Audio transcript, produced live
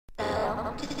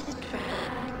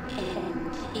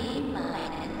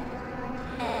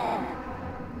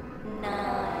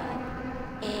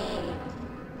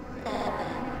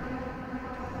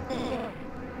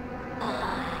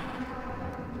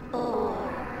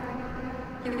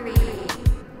3,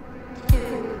 2,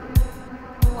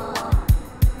 1,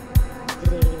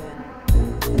 0.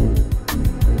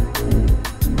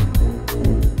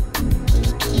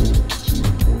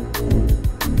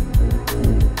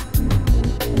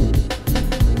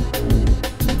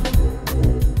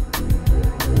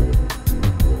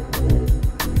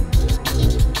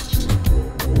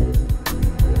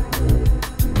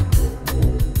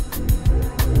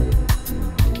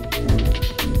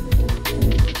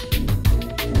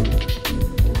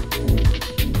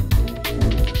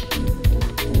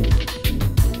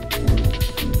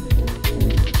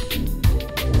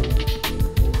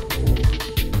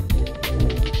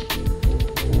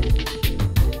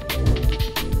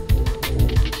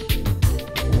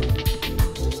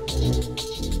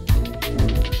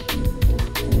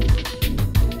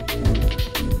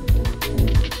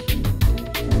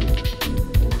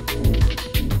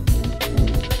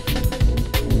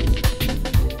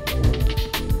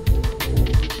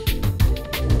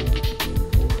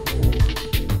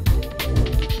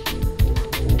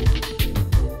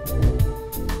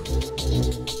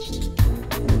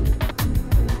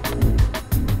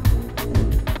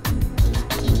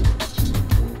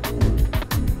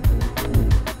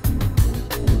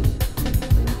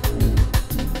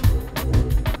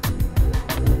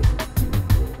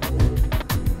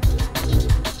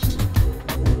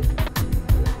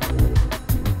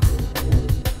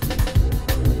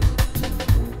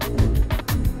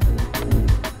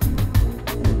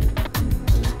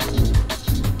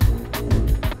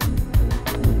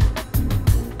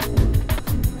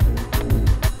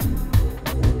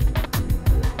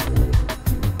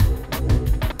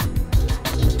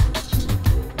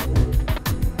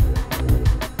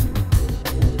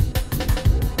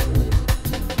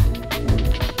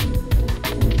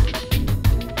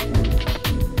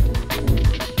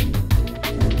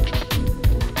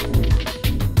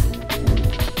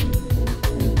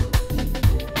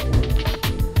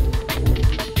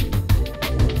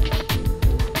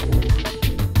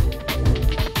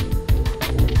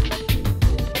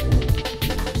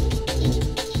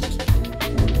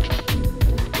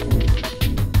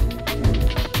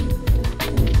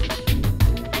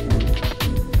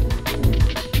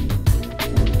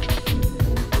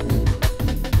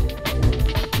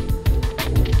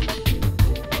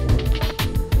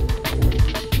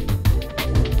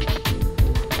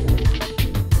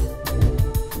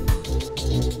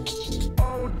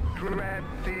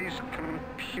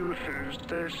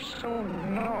 They're so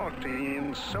naughty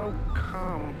and so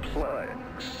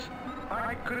complex.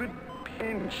 I could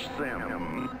pinch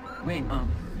them. Wait,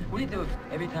 what do you do if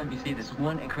every time you see this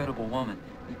one incredible woman,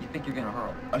 you think you're gonna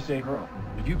hurl? I say hurl.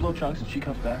 If you blow chunks and she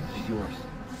comes back, she's yours.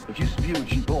 If you spew and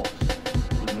she bolts,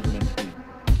 it was never meant to be.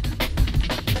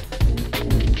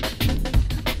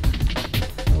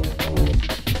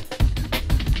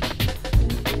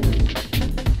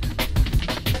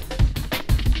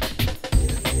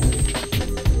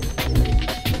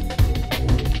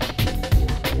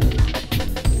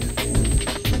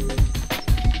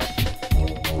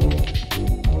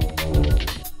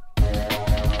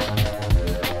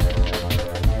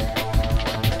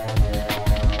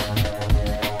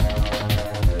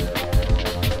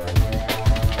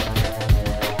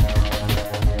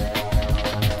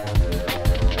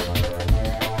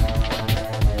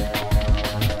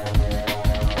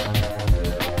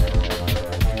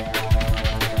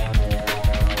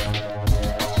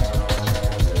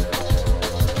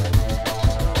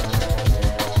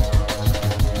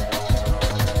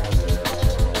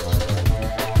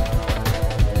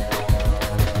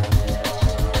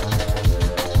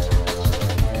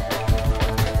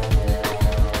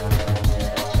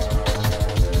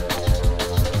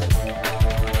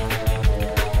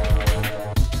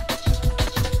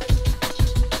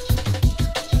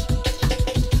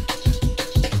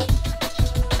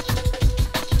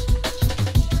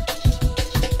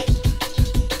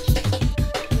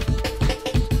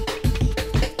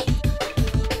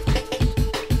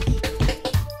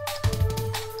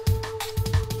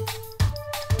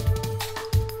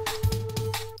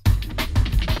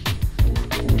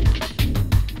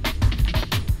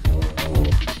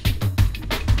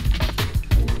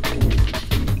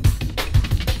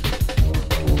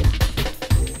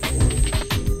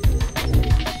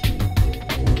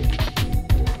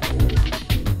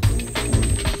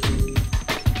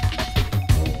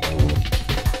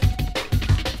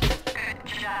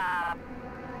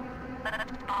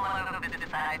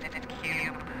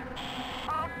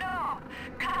 Oh no!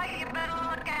 Kai, you better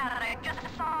look at it. I just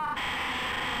saw...